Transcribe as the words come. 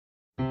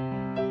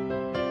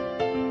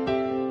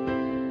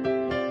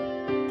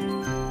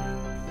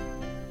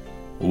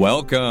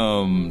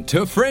Welcome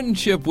to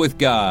Friendship with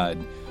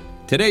God.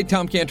 Today,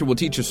 Tom Cantor will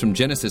teach us from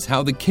Genesis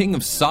how the king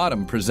of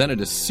Sodom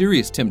presented a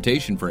serious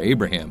temptation for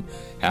Abraham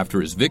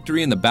after his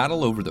victory in the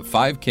battle over the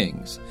 5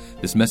 kings.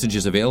 This message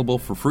is available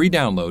for free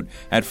download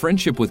at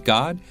Friendship with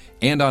God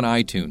and on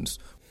iTunes.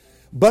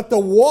 But the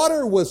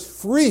water was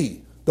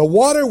free. The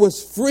water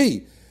was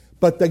free.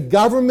 But the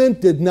government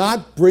did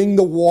not bring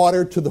the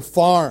water to the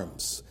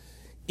farms.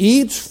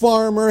 Each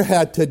farmer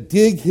had to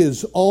dig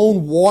his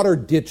own water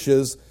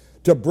ditches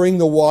to bring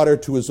the water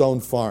to his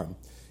own farm.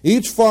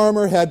 Each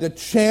farmer had to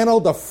channel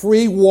the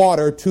free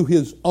water to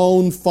his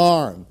own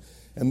farm.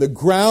 And the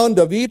ground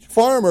of each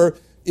farmer,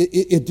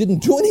 it didn't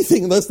do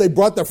anything unless they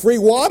brought the free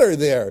water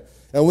there.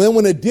 And then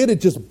when it did,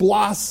 it just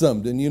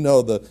blossomed. And you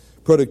know the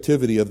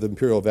productivity of the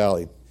Imperial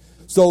Valley.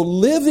 So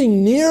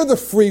living near the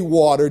free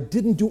water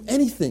didn't do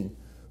anything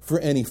for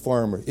any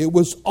farmer. It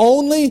was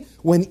only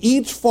when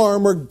each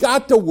farmer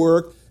got to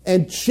work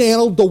and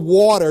channeled the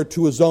water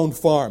to his own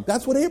farm.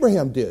 That's what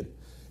Abraham did.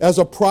 As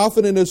a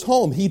prophet in his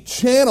home, he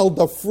channeled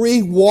the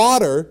free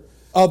water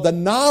of the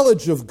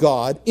knowledge of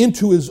God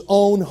into his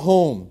own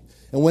home.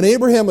 And when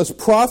Abraham was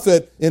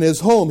prophet in his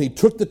home, he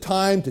took the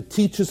time to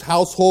teach his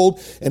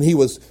household, and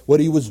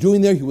what he was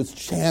doing there, he was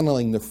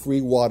channeling the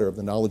free water of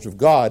the knowledge of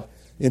God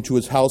into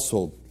his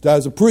household.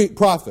 As a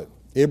prophet,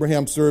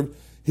 Abraham served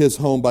his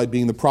home by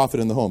being the prophet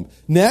in the home.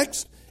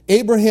 Next,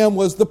 Abraham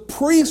was the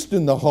priest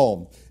in the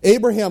home.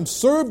 Abraham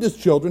served his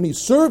children, he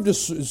served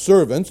his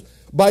servants,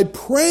 by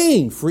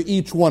praying for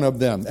each one of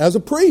them as a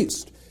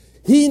priest.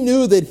 He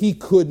knew that he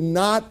could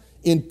not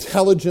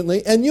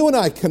intelligently, and you and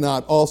I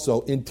cannot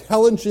also,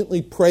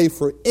 intelligently pray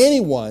for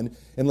anyone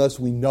unless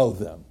we know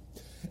them.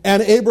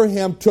 And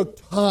Abraham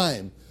took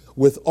time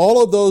with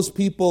all of those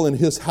people in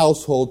his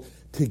household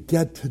to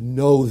get to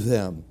know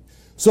them.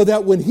 So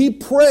that when he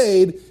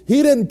prayed,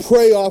 he didn't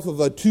pray off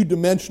of a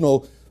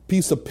 2-dimensional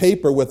piece of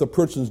paper with a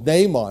person's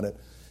name on it.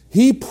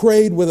 He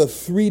prayed with a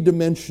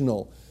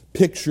 3-dimensional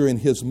picture in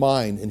his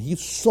mind, and he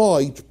saw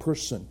each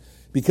person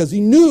because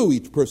he knew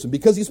each person,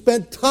 because he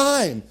spent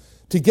time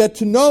to get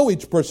to know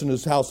each person in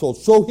his household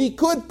so he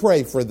could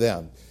pray for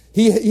them.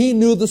 He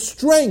knew the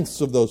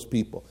strengths of those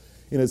people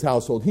in his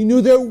household. He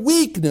knew their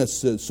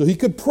weaknesses so he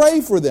could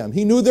pray for them.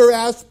 He knew their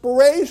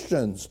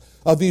aspirations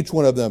of each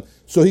one of them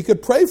so he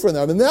could pray for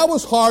them. And that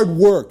was hard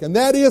work, and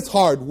that is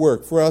hard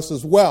work for us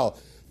as well,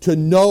 to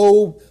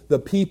know the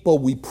people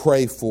we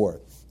pray for.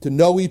 To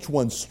know each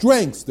one's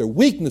strengths, their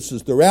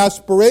weaknesses, their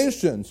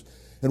aspirations.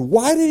 And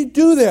why did he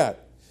do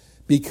that?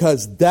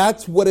 Because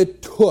that's what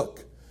it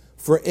took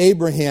for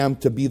Abraham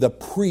to be the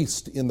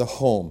priest in the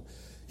home.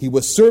 He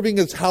was serving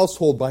his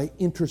household by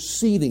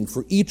interceding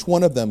for each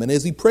one of them. And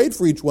as he prayed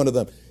for each one of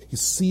them, he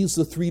sees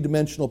the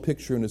 3-dimensional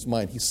picture in his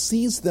mind. He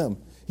sees them.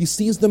 He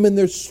sees them in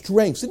their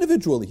strengths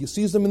individually. He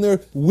sees them in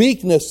their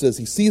weaknesses.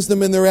 He sees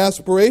them in their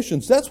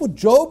aspirations. That's what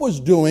Job was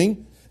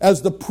doing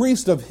as the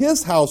priest of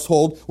his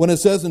household. When it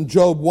says in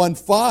Job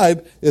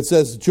 1:5, it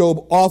says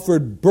Job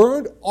offered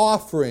burnt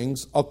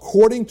offerings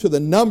according to the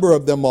number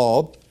of them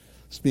all,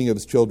 speaking of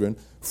his children.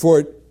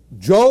 For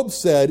Job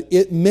said,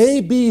 "It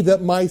may be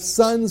that my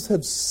sons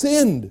have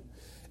sinned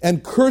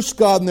and cursed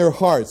God in their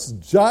hearts."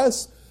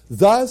 Just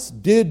thus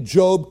did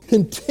Job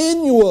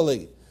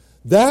continually.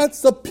 That's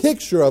the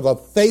picture of a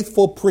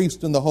faithful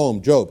priest in the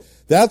home, Job.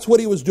 That's what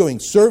he was doing,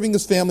 serving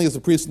his family as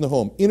a priest in the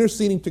home,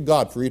 interceding to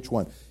God for each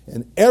one.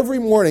 And every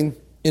morning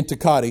in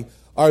Tecate,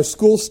 our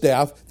school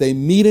staff, they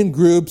meet in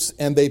groups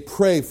and they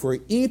pray for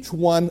each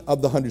one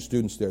of the 100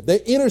 students there.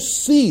 They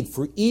intercede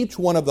for each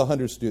one of the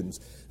 100 students.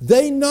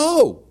 They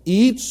know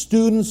each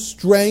student's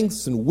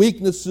strengths and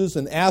weaknesses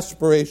and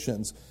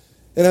aspirations.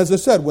 And as I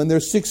said, when they're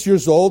 6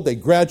 years old, they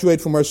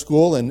graduate from our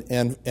school,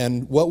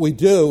 and what we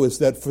do is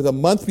that for the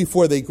month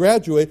before they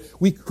graduate,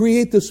 we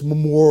create this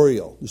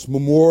memorial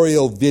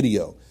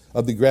video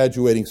of the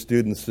graduating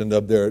students and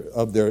of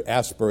their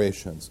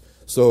aspirations.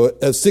 So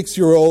as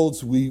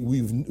 6-year-olds,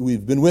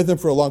 we've been with them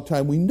for a long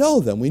time. We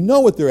know them. We know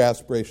what their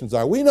aspirations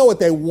are. We know what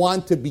they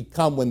want to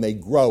become when they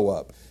grow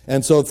up.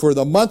 And so for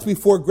the month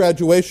before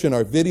graduation,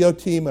 our video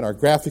team and our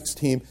graphics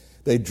team,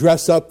 they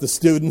dress up the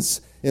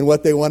students in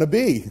what they want to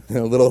be.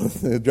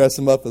 They dress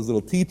them up as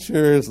little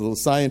teachers, little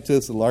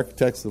scientists, little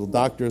architects, little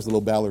doctors,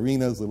 little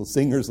ballerinas, little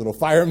singers, little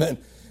firemen,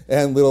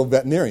 and little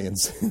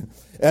veterinarians.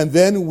 and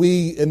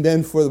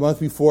then for the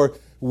month before,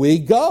 we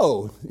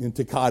go in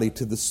Tecate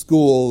to the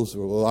schools,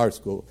 or our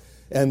school,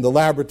 and the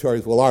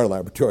laboratories, our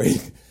laboratory,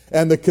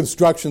 and the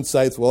construction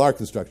sites, our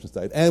construction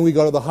site. And we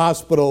go to the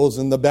hospitals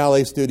and the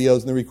ballet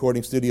studios and the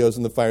recording studios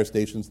and the fire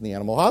stations and the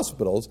animal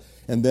hospitals.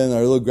 And then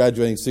our little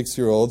graduating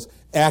 6-year-olds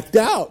act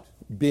out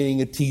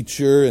being a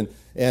teacher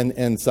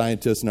and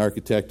scientist and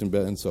architect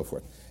and so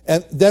forth.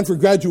 And then for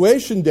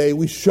graduation day,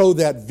 we show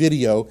that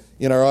video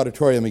in our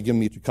auditorium and give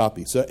them each a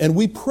copy. And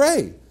we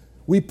pray.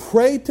 We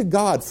pray to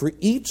God for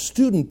each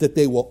student that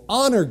they will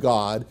honor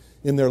God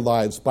in their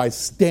lives by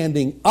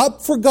standing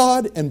up for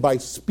God and by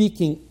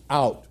speaking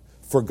out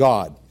for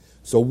God.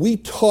 So we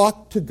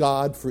talk to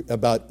God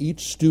about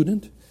each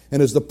student.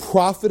 And as the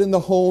prophet in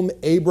the home,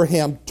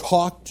 Abraham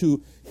talked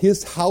to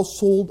his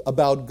household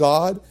about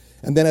God.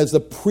 And then as the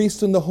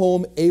priest in the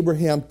home,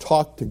 Abraham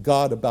talked to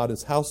God about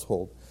his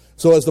household.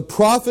 So as the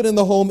prophet in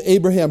the home,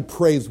 Abraham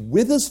prays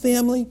with his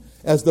family.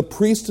 As the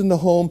priest in the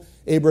home,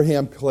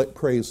 Abraham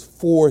prays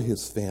for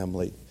his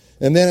family.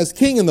 And then as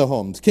king in the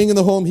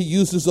home, he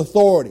uses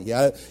authority.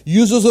 He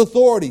uses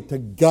authority to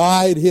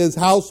guide his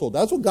household.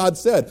 That's what God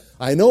said.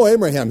 I know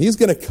Abraham. He's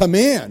going to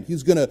command.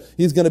 He's going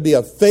to be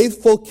a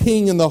faithful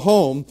king in the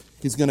home.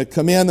 He's going to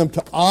command them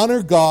to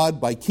honor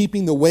God by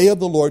keeping the way of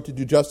the Lord, to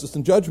do justice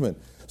and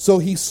judgment. So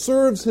he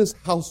serves his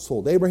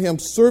household.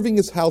 Abraham's serving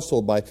his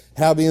household by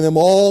having them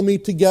all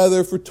meet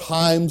together for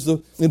times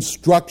of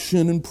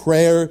instruction and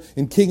prayer.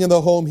 And king in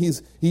the home,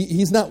 he's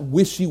not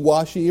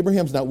wishy-washy.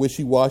 Abraham's not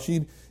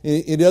wishy-washy.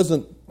 He's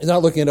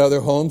not looking at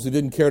other homes who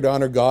didn't care to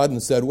honor God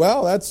and said,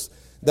 well,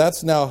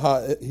 that's now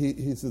how,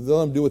 he said,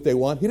 let them do what they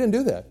want. He didn't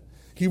do that.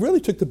 He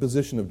really took the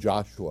position of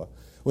Joshua.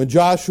 When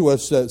Joshua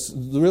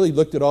really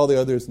looked at all the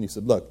others and he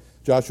said, look,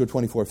 Joshua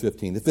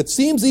 24:15, if it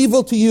seems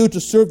evil to you to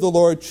serve the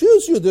Lord,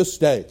 choose you this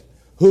day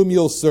whom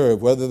you'll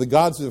serve, whether the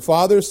gods of your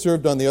fathers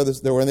served that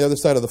were on the other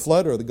side of the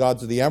flood, or the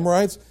gods of the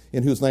Amorites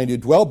in whose land you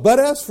dwell. But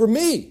as for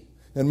me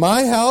and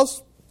my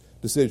house,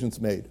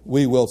 decisions made.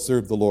 We will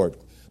serve the Lord.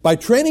 By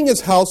training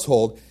his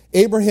household,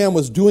 Abraham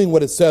was doing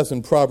what it says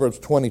in Proverbs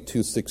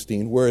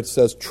 22:16, where it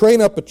says,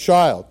 train up a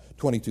child,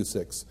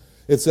 22:6.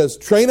 It says,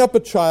 train up a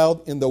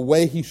child in the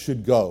way he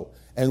should go,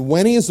 and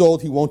when he is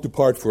old, he won't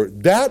depart from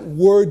it. That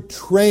word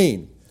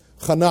train,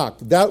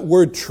 chanak, that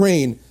word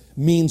train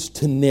means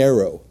to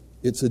narrow.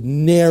 It's a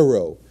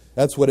narrow.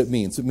 That's what it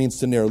means. It means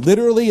to narrow.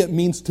 Literally, it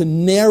means to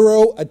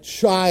narrow a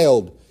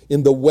child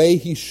in the way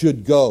he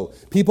should go.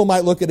 People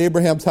might look at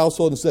Abraham's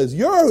household and says,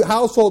 your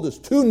household is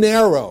too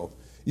narrow.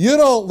 You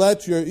don't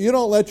let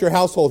your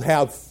household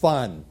have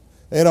fun.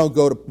 They don't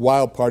go to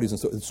wild parties and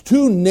so. It's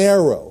too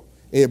narrow,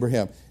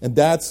 Abraham. And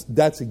that's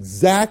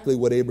exactly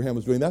what Abraham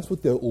was doing. That's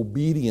what the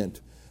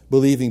obedient,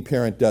 believing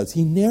parent does.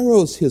 He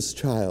narrows his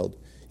child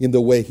in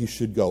the way he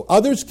should go.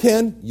 Others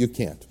can, you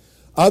can't.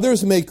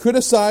 Others may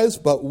criticize,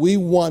 but we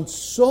want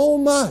so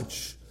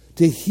much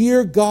to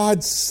hear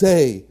God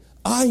say,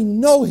 I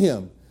know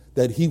him,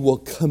 that he will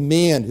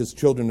command his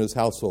children in his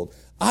household.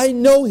 I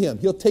know him.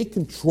 He'll take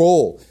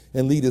control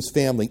and lead his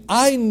family.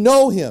 I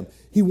know him.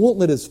 He won't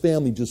let his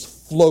family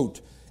just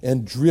float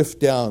and drift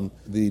down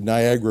the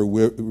Niagara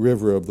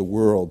River of the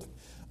world.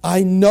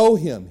 I know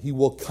him. He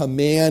will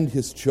command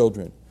his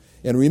children.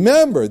 And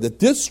remember that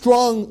this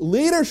strong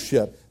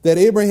leadership that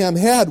Abraham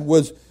had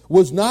was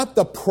not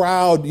the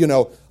proud,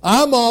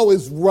 I'm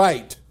always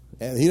right.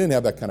 And he didn't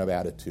have that kind of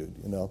attitude,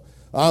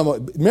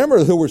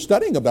 Remember who we're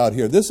studying about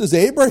here. This is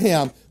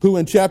Abraham who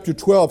in chapter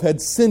 12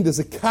 had sinned as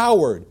a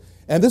coward.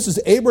 And this is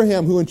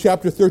Abraham who in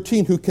chapter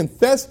 13 who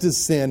confessed his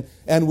sin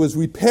and was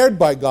repaired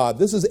by God.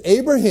 This is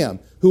Abraham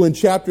who in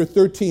chapter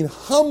 13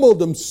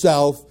 humbled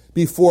himself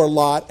before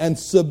Lot and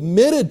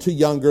submitted to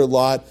younger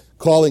Lot,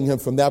 calling him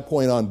from that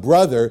point on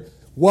brother.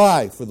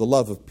 Why? For the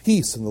love of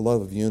peace and the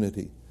love of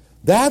unity.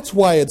 That's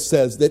why it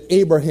says that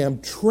Abraham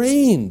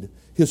trained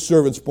his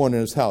servants born in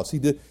his house. He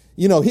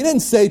didn't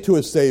say to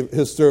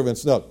his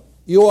servants, no,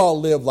 you all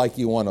live like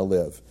you want to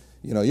live.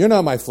 You're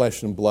not my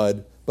flesh and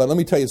blood, but let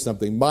me tell you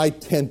something. My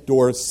tent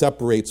door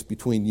separates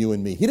between you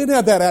and me. He didn't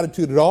have that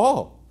attitude at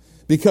all,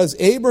 because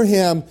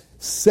Abraham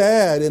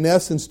said, in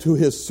essence, to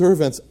his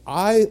servants,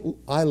 I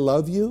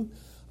love you.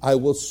 I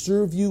will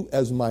serve you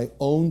as my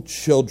own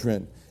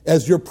children.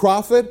 As your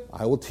prophet,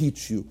 I will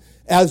teach you.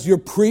 As your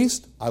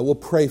priest, I will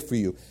pray for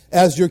you.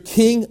 As your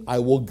king, I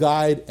will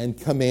guide and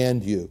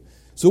command you.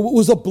 So it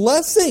was a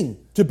blessing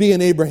to be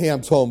in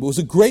Abraham's home. It was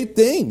a great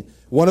thing.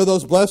 One of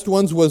those blessed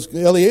ones was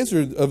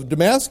Eliezer of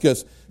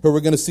Damascus, who we're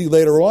going to see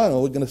later on.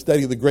 We're going to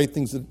study the great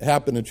things that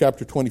happened in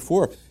chapter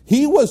 24.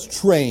 He was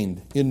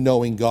trained in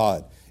knowing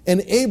God.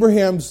 And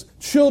Abraham's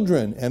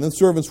children and the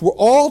servants were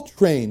all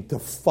trained to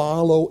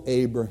follow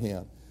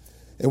Abraham.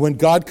 And when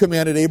God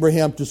commanded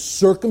Abraham to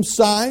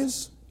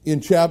circumcise, in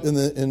chapter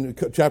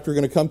we're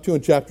going to come to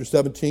in chapter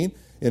 17,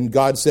 and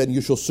God said, you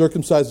shall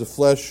circumcise the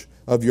flesh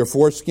of your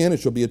foreskin. It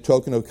shall be a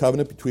token of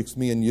covenant betwixt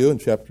me and you, in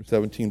chapter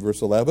 17,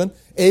 verse 11.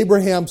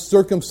 Abraham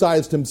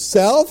circumcised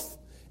himself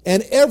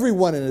and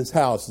everyone in his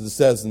house, as it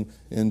says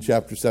in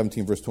chapter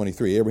 17, verse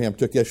 23. Abraham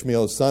took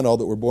Ishmael his son, all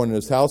that were born in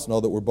his house, and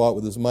all that were bought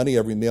with his money,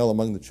 every male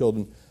among the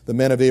children, the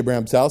men of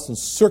Abraham's house, and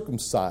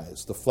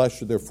circumcised the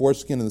flesh of their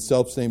foreskin in the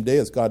selfsame day,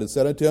 as God had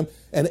said unto him.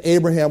 And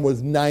Abraham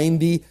was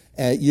 90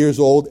 years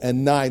old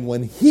and 9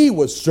 when he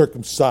was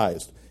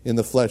circumcised in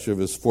the flesh of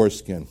his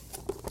foreskin.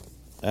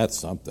 That's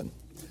something.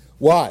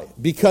 Why?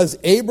 Because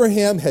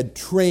Abraham had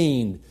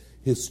trained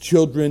his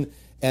children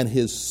and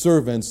his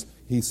servants.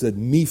 He said,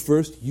 me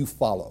first, you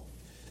follow.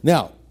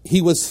 Now,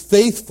 he was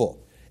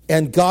faithful,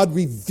 and God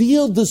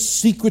revealed the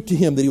secret to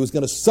him that he was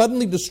going to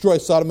suddenly destroy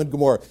Sodom and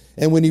Gomorrah.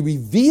 And when he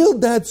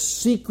revealed that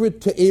secret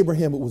to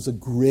Abraham, it was a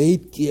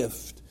great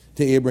gift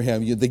to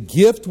Abraham. The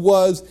gift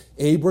was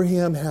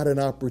Abraham had an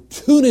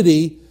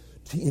opportunity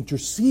to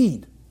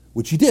intercede,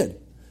 which he did.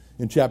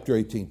 in chapter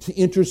 18, to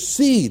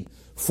intercede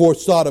for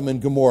Sodom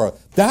and Gomorrah.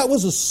 That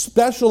was a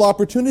special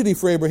opportunity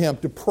for Abraham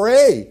to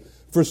pray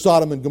for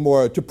Sodom and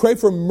Gomorrah, to pray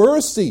for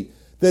mercy.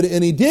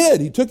 And he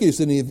did. He took it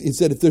and he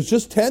said, if there's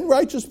just 10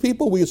 righteous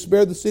people, we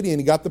spare the city.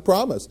 And he got the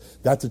promise.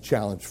 That's a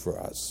challenge for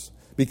us.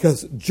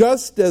 Because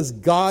just as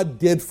God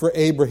did for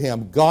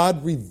Abraham,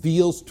 God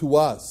reveals to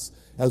us,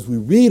 as we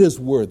read his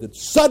word, that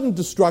sudden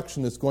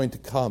destruction is going to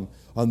come.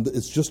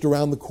 It's just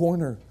around the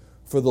corner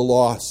for the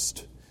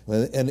lost.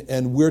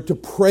 And we're to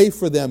pray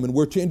for them, and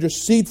we're to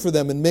intercede for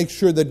them, and make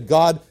sure that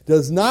God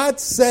does not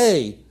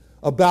say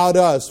about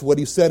us what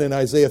he said in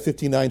Isaiah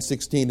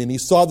 59:16. And he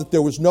saw that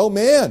there was no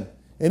man,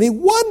 and he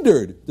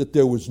wondered that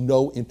there was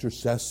no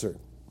intercessor.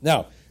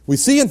 Now, we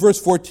see in verse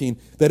 14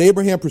 that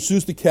Abraham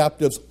pursues the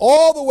captives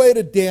all the way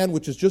to Dan,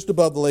 which is just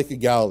above the Lake of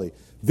Galilee.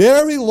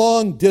 Very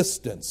long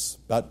distance,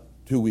 about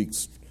 2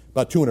 weeks,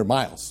 about 200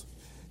 miles.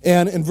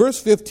 And in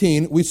verse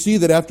 15, we see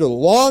that after a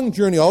long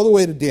journey all the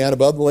way to Dan,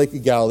 above the Lake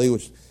of Galilee,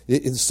 which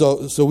is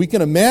so we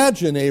can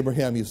imagine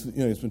Abraham, he's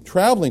been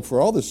traveling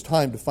for all this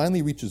time to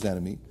finally reach his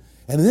enemy.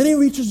 And then he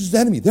reaches his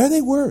enemy. There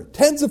they were,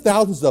 tens of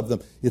thousands of them.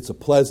 It's a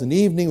pleasant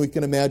evening. We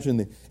can imagine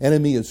the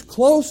enemy is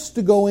close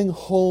to going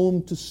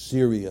home to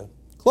Syria.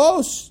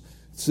 Close.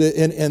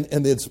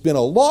 And it's been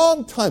a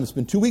long time. It's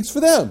been 2 weeks for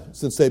them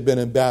since they've been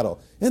in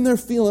battle. And they're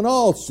feeling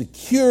all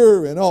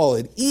secure and all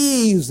at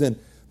ease. And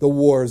the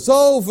war's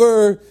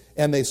over.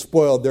 And they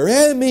spoiled their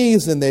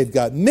enemies. And they've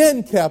got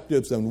men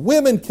captives and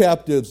women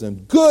captives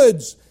and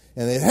goods.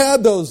 And they've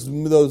had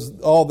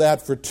all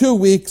that for 2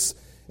 weeks.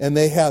 And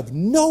they have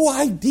no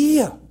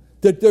idea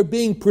that they're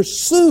being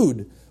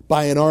pursued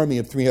by an army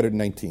of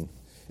 319.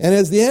 And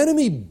as the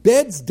enemy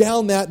beds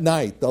down that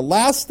night, the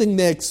last thing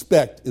they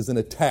expect is an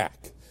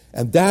attack.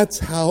 And that's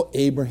how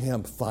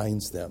Abraham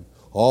finds them,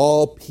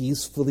 all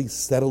peacefully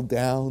settled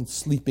down,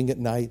 sleeping at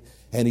night.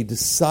 And he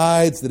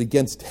decides that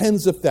against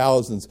tens of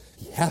thousands,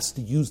 he has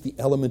to use the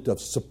element of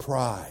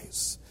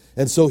surprise.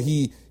 And so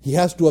he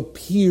has to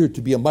appear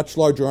to be a much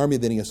larger army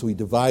than he is. So he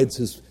divides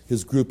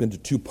his group into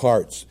 2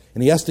 parts.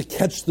 And he has to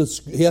catch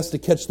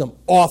them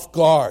off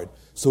guard.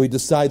 So he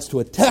decides to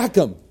attack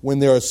them when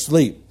they're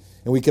asleep.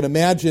 And we can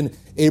imagine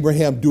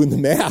Abraham doing the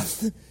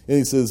math. And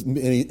he says, and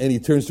he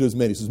turns to his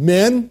men. He says,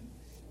 men,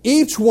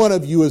 each one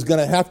of you is going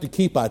to have to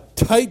keep a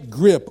tight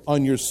grip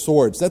on your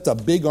swords. That's a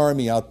big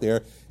army out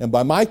there. And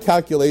by my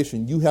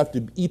calculation,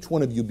 each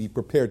one of you be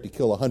prepared to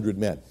kill 100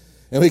 men.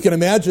 And we can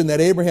imagine that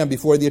Abraham,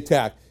 before the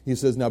attack, he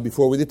says, now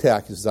before we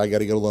attack, he says, I got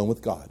to get alone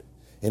with God.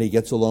 And he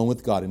gets alone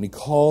with God. And he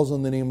calls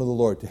on the name of the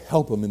Lord to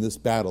help him in this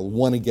battle,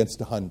 1 against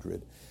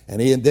 100.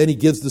 And then he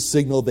gives the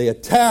signal, they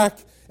attack,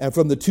 and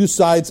from the 2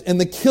 sides,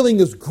 and the killing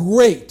is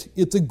great.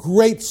 It's a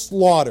great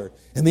slaughter.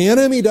 And the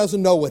enemy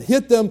doesn't know what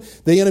hit them.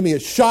 The enemy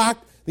is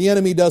shocked. The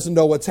enemy doesn't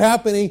know what's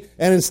happening.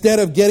 And instead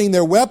of getting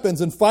their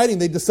weapons and fighting,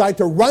 they decide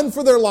to run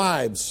for their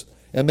lives.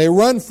 And they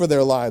run for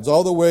their lives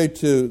all the way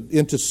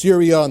into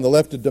Syria on the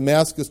left of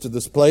Damascus to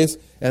this place.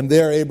 And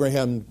there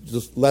Abraham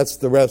just lets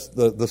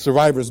the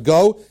survivors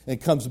go and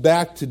comes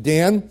back to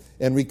Dan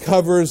and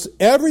recovers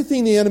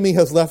everything the enemy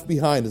has left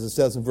behind, as it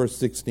says in verse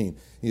 16.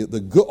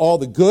 All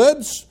the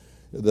goods,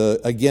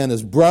 again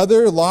his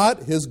brother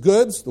Lot, his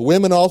goods, the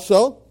women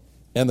also,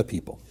 and the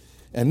people.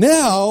 And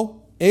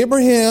now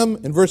Abraham,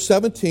 in verse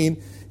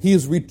 17, he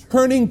is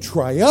returning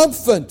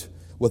triumphant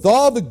with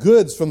all the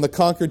goods from the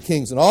conquered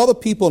kings and all the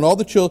people and all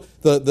the children,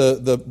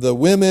 the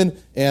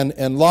women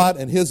and Lot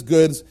and his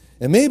goods.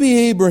 And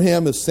maybe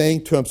Abraham is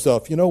saying to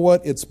himself, you know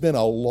what? It's been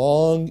a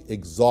long,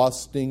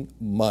 exhausting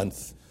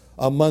month.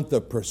 A month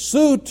of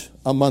pursuit,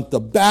 a month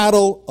of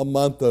battle, a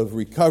month of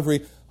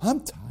recovery. I'm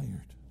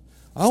tired.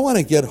 I want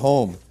to get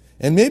home.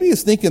 And maybe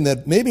he's thinking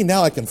that maybe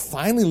now I can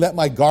finally let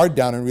my guard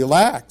down and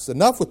relax.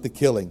 Enough with the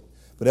killing.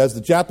 But as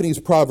the Japanese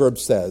proverb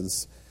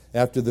says,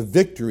 after the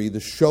victory,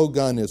 the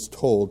shogun is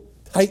told,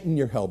 tighten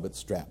your helmet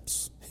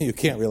straps. You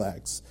can't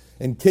relax.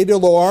 And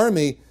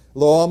Kedorlaomer,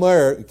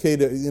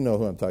 you know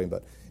who I'm talking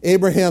about,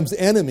 Abraham's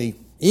enemy,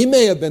 he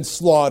may have been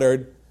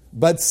slaughtered,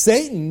 but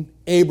Satan,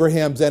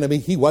 Abraham's enemy,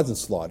 he wasn't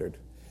slaughtered.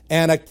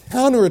 And a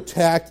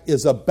counterattack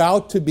is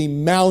about to be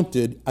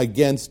mounted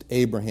against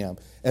Abraham.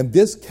 And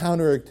this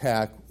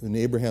counterattack in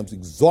Abraham's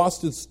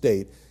exhausted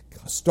state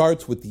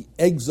starts with the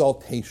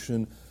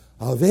exaltation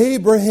of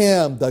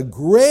Abraham, the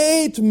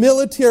great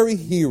military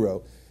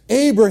hero.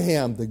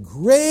 Abraham, the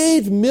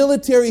great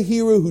military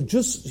hero who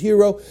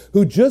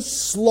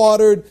just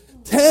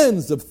slaughtered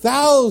tens of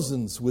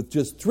thousands with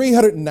just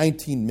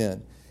 319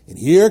 men. And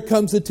here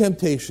comes the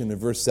temptation in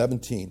verse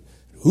 17.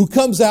 Who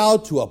comes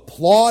out to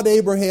applaud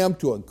Abraham,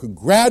 to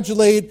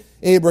congratulate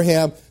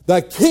Abraham?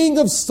 The king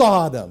of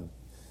Sodom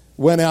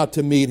went out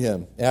to meet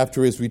him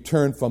after his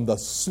return from the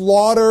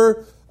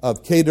slaughter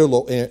of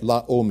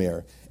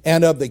Kedorlaomer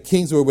and of the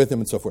kings who were with him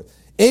and so forth.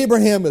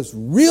 Abraham is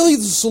really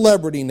the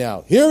celebrity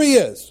now. Here he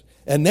is.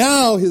 And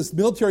now his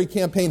military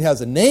campaign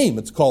has a name.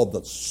 It's called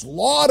the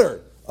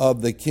Slaughter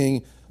of the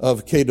King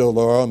of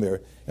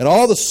Kedorlaomer. And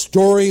all the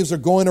stories are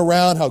going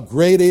around how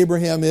great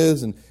Abraham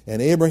is, and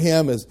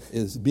Abraham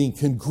is being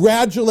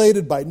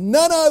congratulated by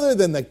none other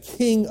than the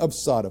king of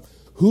Sodom.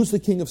 Who's the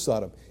king of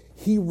Sodom?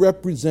 He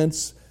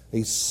represents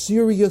a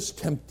serious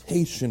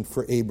temptation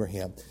for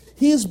Abraham.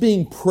 He is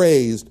being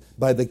praised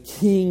by the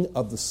king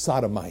of the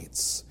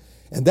Sodomites.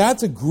 And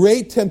that's a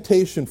great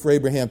temptation for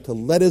Abraham, to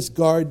let his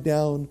guard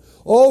down,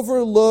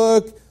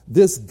 overlook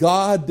this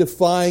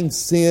God-defying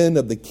sin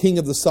of the king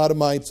of the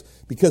Sodomites,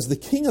 because the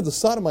king of the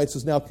Sodomites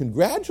is now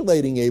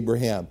congratulating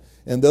Abraham.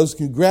 And those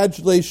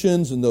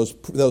congratulations and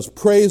those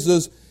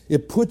praises,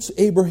 it puts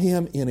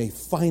Abraham in a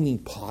fining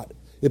pot.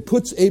 It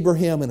puts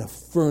Abraham in a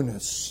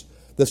furnace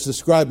that's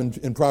described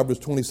in Proverbs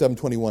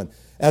 27:21.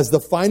 As the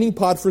fining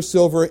pot for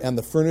silver and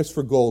the furnace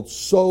for gold,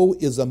 so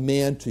is a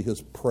man to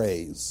his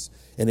praise.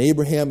 And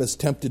Abraham is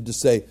tempted to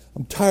say,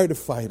 I'm tired of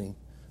fighting.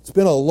 It's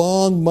been a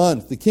long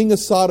month. The king of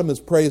Sodom is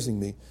praising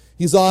me.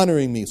 He's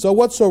honoring me. So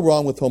what's so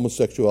wrong with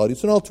homosexuality?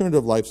 It's an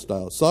alternative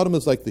lifestyle. Sodom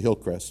is like the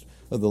hillcrest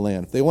of the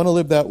land. If they want to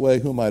live that way,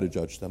 who am I to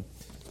judge them?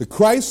 The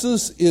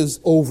crisis is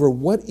over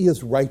what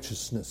is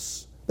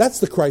righteousness.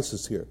 That's the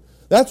crisis here.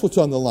 That's what's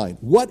on the line.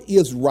 What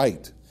is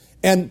right?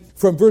 And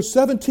from verse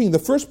 17, the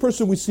first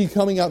person we see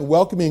coming out and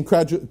welcoming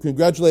and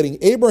congratulating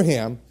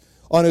Abraham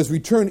on his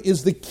return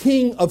is the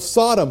king of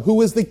Sodom,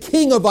 who is the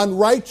king of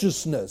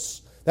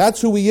unrighteousness.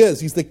 That's who he is.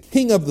 He's the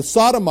king of the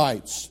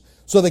Sodomites.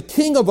 So the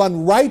king of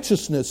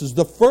unrighteousness is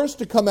the first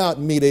to come out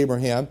and meet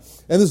Abraham.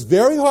 And it's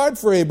very hard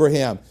for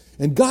Abraham.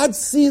 And God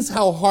sees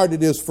how hard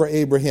it is for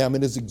Abraham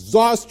and his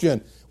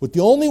exhaustion, with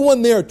the only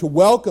one there to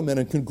welcome him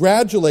and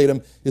congratulate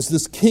him is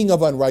this king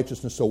of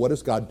unrighteousness. So what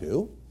does God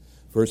do?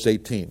 Verse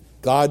 18.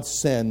 God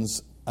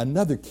sends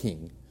another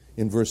king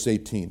in verse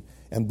 18.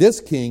 And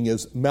this king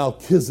is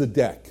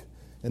Melchizedek.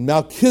 And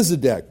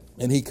Melchizedek,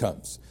 and he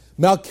comes.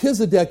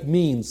 Melchizedek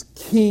means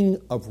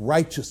king of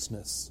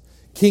righteousness.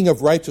 King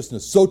of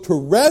righteousness. So to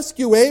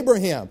rescue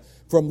Abraham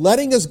from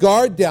letting his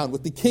guard down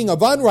with the king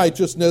of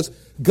unrighteousness,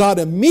 God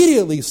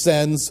immediately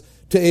sends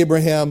to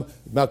Abraham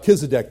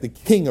Melchizedek, the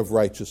king of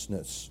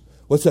righteousness.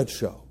 What's that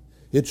show?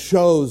 It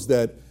shows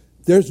that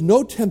there's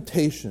no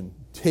temptation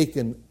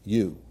taken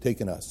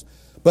us,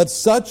 but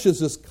such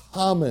as is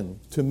common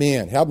to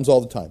man. It happens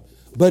all the time.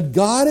 But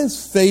God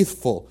is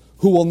faithful,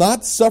 who will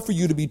not suffer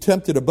you to be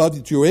tempted above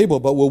that you are able,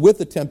 but will with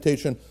the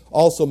temptation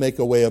also make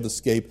a way of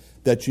escape,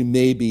 that you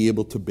may be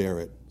able to bear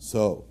it.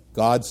 So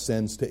God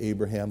sends to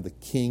Abraham the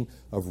king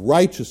of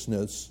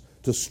righteousness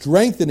to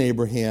strengthen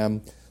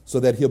Abraham so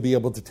that he'll be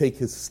able to take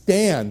his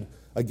stand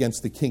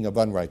against the king of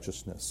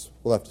unrighteousness.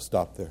 We'll have to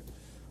stop there.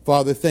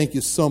 Father, thank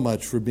you so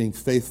much for being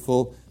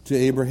faithful to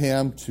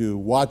Abraham, to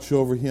watch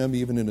over him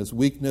even in his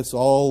weakness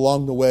all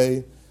along the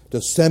way,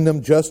 to send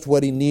him just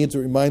what he needs. It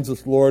reminds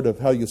us, Lord, of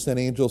how you sent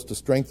angels to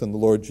strengthen the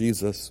Lord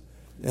Jesus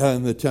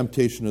in the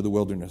temptation of the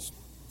wilderness.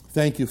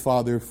 Thank you,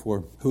 Father,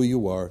 for who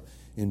you are,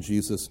 in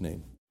Jesus'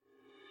 name.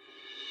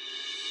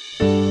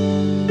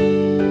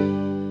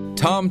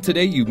 Tom,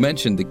 today you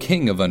mentioned the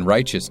king of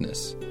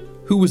unrighteousness,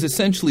 who was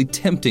essentially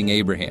tempting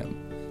Abraham,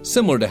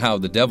 similar to how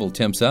the devil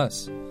tempts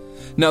us.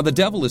 Now, the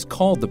devil is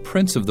called the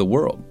prince of the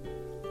world,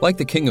 like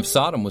the king of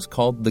Sodom was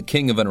called the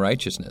king of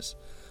unrighteousness.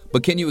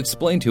 But can you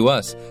explain to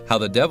us how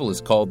the devil is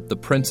called the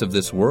prince of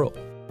this world?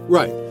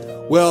 Right.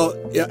 Well,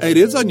 it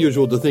is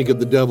unusual to think of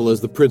the devil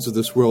as the prince of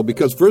this world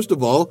because, first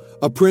of all,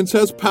 a prince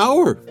has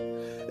power.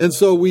 And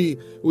so we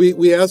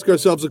ask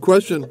ourselves a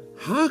question,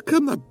 how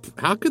can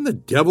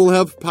the devil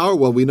have power?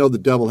 Well, we know the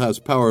devil has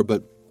power,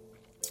 but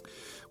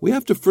we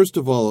have to first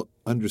of all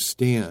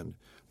understand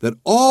that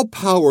all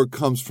power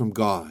comes from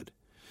God.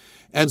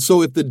 And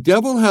so if the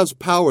devil has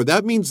power,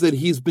 that means that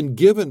he's been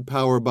given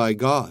power by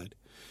God.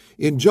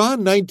 In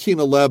John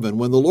 19:11,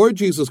 when the Lord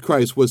Jesus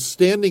Christ was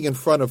standing in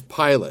front of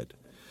Pilate,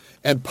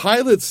 and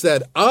Pilate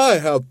said, I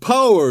have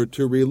power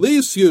to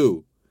release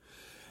you,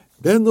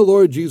 then the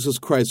Lord Jesus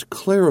Christ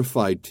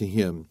clarified to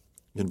him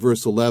in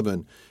verse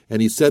 11,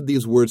 and he said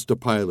these words to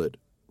Pilate,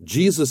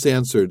 Jesus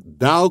answered,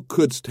 Thou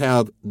couldst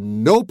have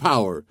no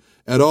power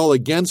at all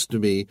against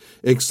me,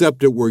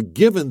 except it were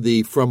given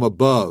thee from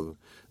above.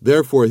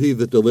 Therefore, he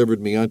that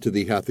delivered me unto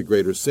thee hath a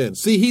greater sin.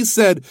 See, he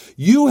said,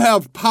 you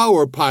have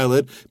power,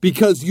 Pilate,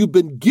 because you've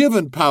been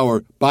given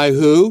power. By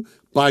who?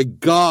 By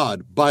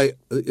God, by,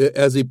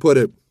 as he put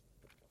it,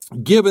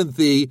 given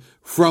thee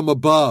from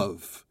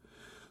above.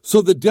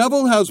 So the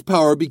devil has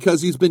power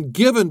because he's been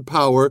given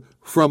power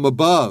from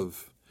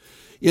above.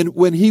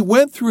 When he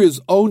went through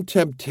his own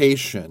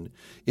temptation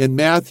in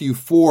Matthew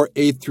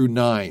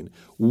 4:8-9,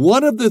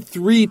 one of the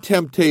three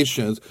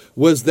temptations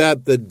was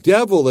that the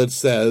devil, it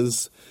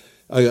says,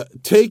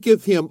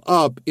 taketh him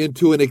up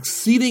into an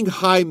exceeding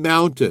high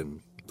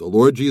mountain. The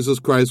Lord Jesus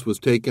Christ was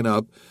taken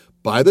up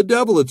by the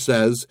devil, it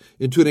says,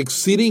 into an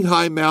exceeding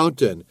high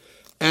mountain,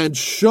 and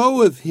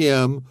showeth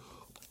him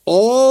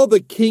all the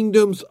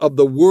kingdoms of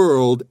the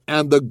world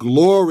and the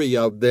glory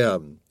of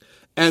them,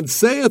 and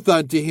saith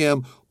unto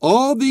him,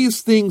 All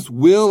these things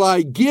will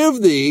I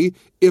give thee,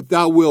 if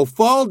thou wilt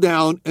fall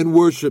down and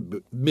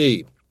worship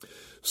me.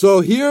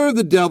 So here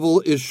the devil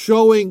is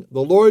showing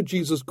the Lord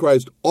Jesus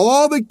Christ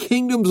all the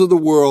kingdoms of the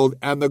world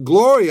and the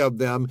glory of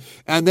them,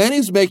 and then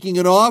he's making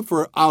an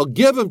offer. I'll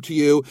give them to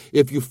you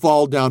if you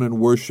fall down and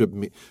worship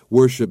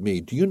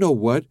me. Do you know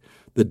what?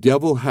 The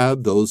devil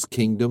had those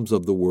kingdoms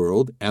of the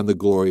world and the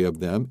glory of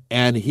them,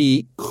 and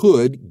he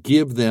could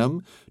give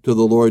them to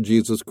the Lord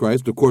Jesus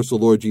Christ. Of course, the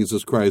Lord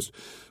Jesus Christ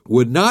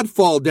would not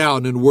fall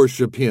down and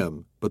worship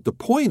him. But the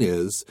point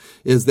is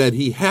that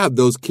he had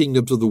those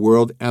kingdoms of the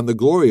world and the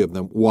glory of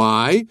them.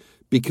 Why?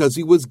 Because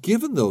he was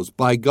given those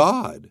by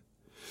God.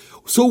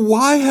 So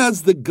why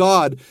has the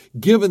God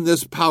given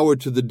this power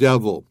to the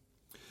devil?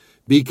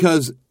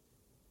 Because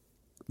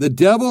the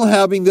devil,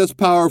 having this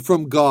power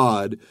from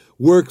God,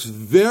 works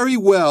very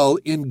well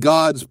in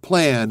God's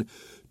plan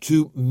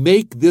to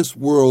make this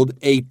world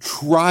a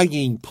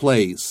trying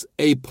place,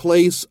 a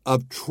place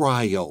of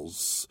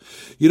trials.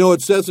 You know,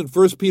 it says in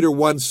 1 Peter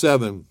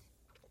 1:7,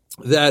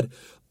 that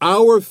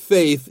our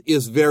faith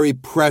is very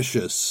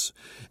precious.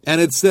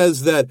 And it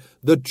says that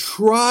the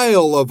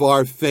trial of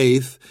our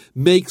faith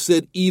makes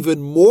it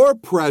even more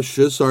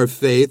precious, our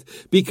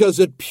faith, because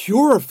it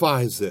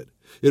purifies it.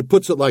 It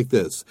puts it like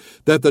this,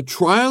 that the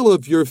trial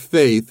of your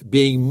faith,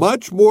 being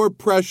much more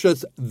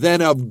precious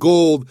than of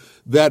gold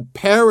that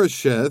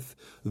perisheth,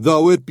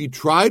 though it be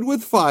tried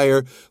with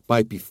fire,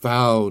 might be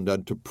found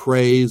unto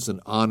praise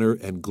and honor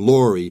and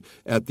glory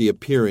at the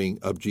appearing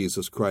of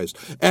Jesus Christ.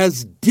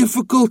 As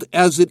difficult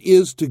as it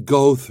is to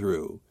go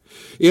through,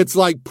 it's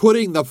like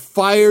putting the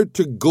fire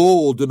to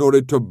gold in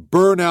order to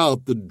burn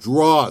out the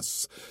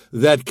dross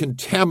that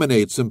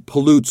contaminates and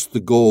pollutes the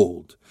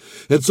gold.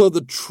 And so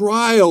the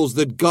trials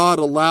that God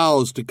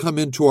allows to come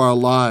into our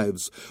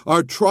lives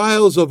are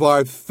trials of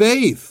our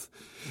faith.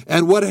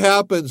 And what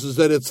happens is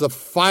that it's the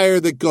fire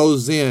that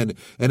goes in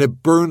and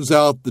it burns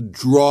out the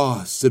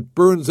dross. It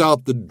burns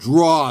out the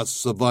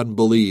dross of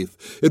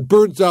unbelief. It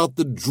burns out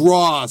the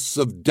dross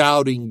of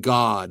doubting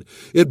God.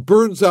 It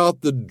burns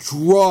out the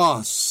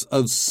dross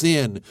of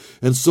sin.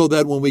 And so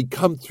that when we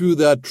come through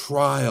that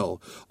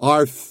trial,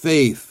 our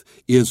faith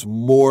is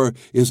more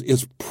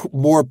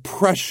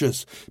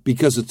precious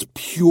because it's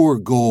pure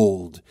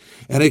gold.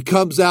 And it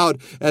comes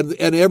out and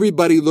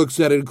everybody looks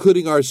at it,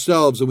 including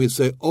ourselves, and we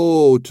say,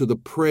 oh, to the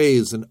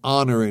praise and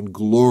honor and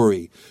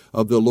glory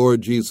of the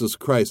Lord Jesus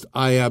Christ.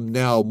 I am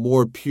now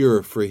more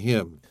pure for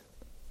him.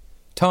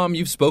 Tom,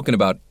 you've spoken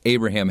about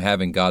Abraham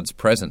having God's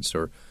presence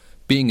or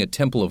being a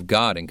temple of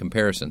God in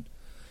comparison.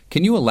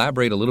 Can you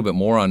elaborate a little bit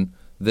more on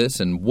this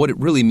and what it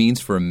really means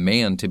for a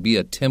man to be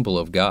a temple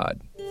of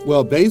God?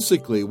 Well,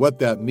 basically what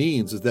that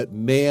means is that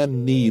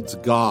man needs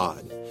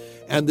God.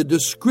 And the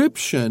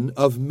description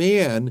of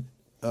man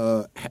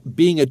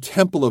being a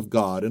temple of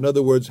God, in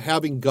other words,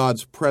 having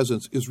God's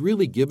presence, is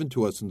really given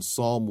to us in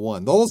Psalm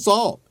 1. The whole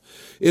psalm.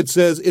 It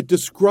says, it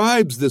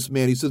describes this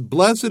man. He says,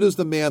 blessed is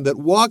the man that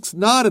walks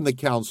not in the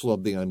counsel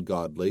of the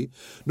ungodly,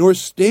 nor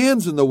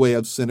stands in the way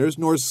of sinners,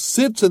 nor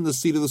sits in the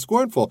seat of the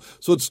scornful.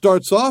 So it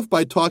starts off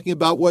by talking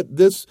about what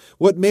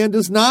man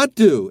does not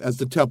do as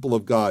the temple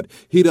of God.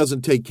 He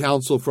doesn't take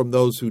counsel from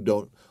those who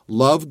don't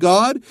love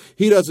God.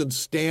 He doesn't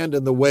stand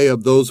in the way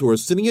of those who are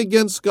sinning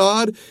against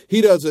God. He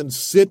doesn't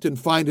sit and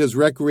find his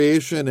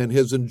recreation and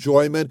his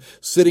enjoyment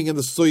sitting in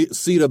the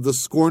seat of the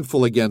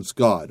scornful against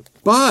God.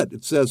 But,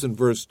 it says in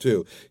verse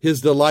 2,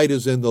 his delight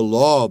is in the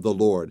law of the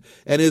Lord,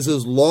 and is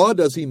his law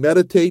does he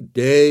meditate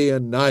day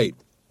and night.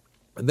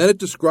 And then it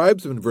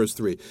describes him in verse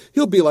 3.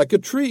 He'll be like a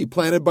tree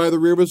planted by the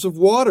rivers of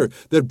water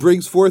that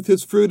brings forth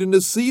his fruit in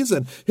his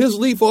season. His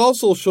leaf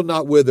also shall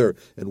not wither,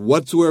 and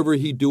whatsoever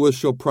he doeth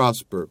shall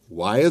prosper.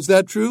 Why is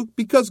that true?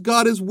 Because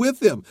God is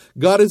with him.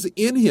 God is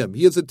in him.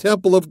 He is a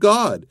temple of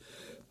God.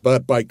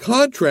 But by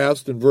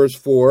contrast, in verse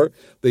 4,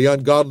 the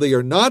ungodly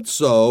are not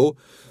so,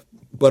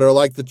 but are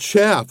like the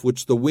chaff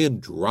which the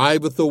wind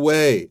driveth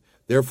away.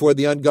 Therefore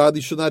the ungodly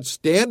shall not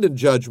stand in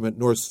judgment,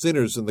 nor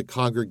sinners in the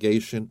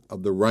congregation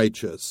of the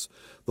righteous.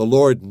 The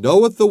Lord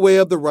knoweth the way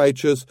of the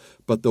righteous,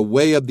 but the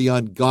way of the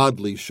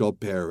ungodly shall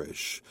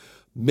perish.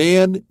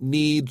 Man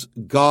needs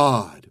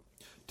God.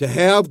 To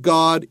have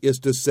God is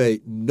to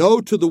say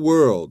no to the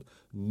world,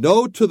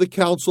 no to the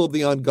counsel of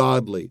the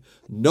ungodly,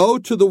 no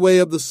to the way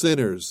of the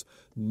sinners,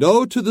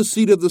 no to the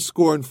seat of the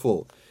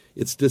scornful.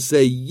 It's to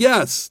say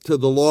yes to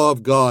the law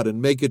of God and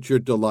make it your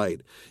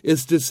delight.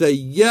 It's to say,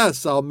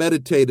 yes, I'll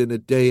meditate in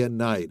it day and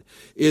night.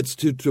 It's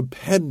to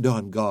depend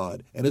on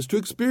God, and it's to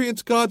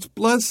experience God's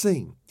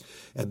blessing.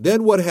 And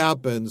then what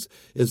happens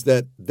is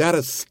that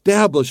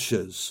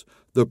establishes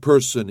the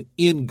person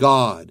in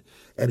God,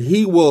 and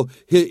he will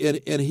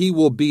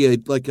be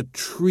like a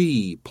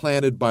tree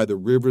planted by the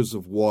rivers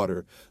of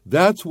water.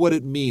 That's what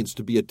it means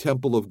to be a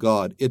temple of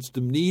God. It's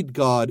to need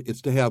God.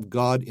 It's to have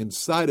God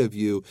inside of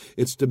you.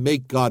 It's to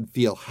make God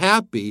feel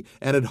happy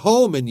and at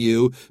home in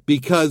you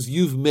because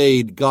you've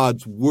made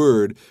God's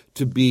word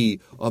to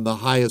be on the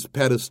highest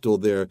pedestal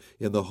there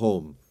in the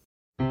home.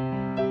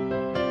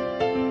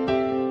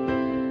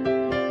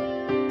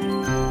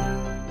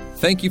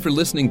 Thank you for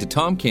listening to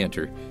Tom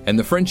Cantor and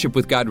the Friendship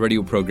with God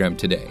radio program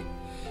today.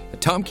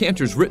 Tom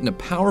Cantor's written a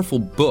powerful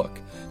book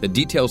that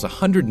details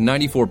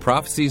 194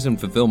 prophecies and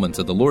fulfillments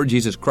of the Lord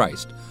Jesus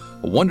Christ,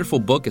 a wonderful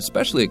book,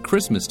 especially at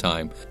Christmas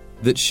time,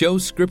 that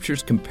shows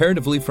scriptures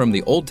comparatively from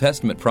the Old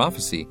Testament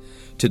prophecy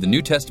to the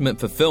New Testament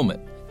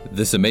fulfillment.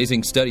 This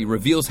amazing study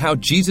reveals how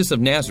Jesus of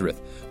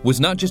Nazareth was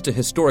not just a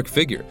historic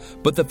figure,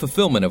 but the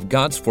fulfillment of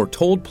God's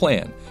foretold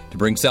plan to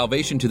bring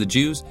salvation to the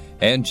Jews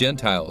and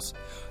Gentiles.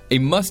 A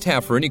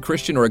must-have for any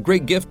Christian, or a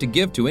great gift to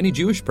give to any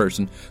Jewish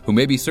person who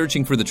may be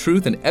searching for the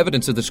truth and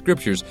evidence of the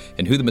Scriptures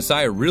and who the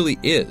Messiah really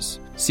is.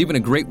 It's even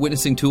a great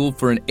witnessing tool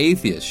for an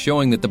atheist,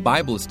 showing that the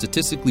Bible is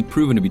statistically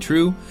proven to be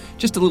true.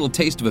 Just a little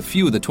taste of a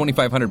few of the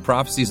 2,500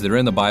 prophecies that are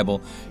in the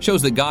Bible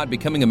shows that God,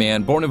 becoming a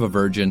man, born of a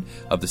virgin,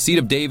 of the seed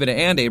of David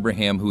and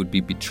Abraham, who would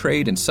be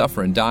betrayed and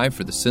suffer and die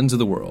for the sins of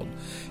the world.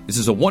 This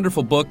is a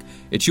wonderful book.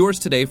 It's yours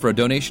today for a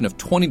donation of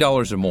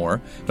 $20 or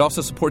more. It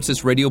also supports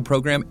this radio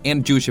program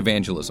and Jewish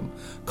evangelism.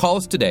 Call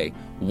us today,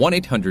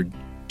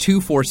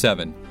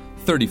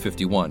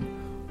 1-800-247-3051.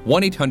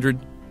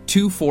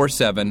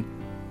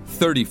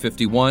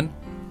 1-800-247-3051.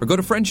 Or go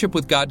to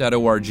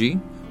friendshipwithgod.org,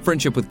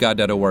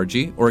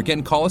 friendshipwithgod.org, or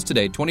again, call us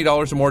today,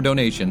 $20 or more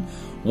donation,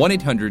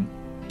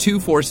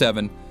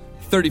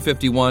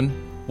 1-800-247-3051,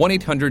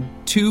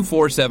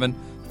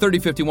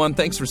 1-800-247-3051.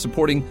 Thanks for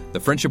supporting the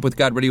Friendship with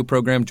God radio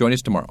program. Join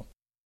us tomorrow.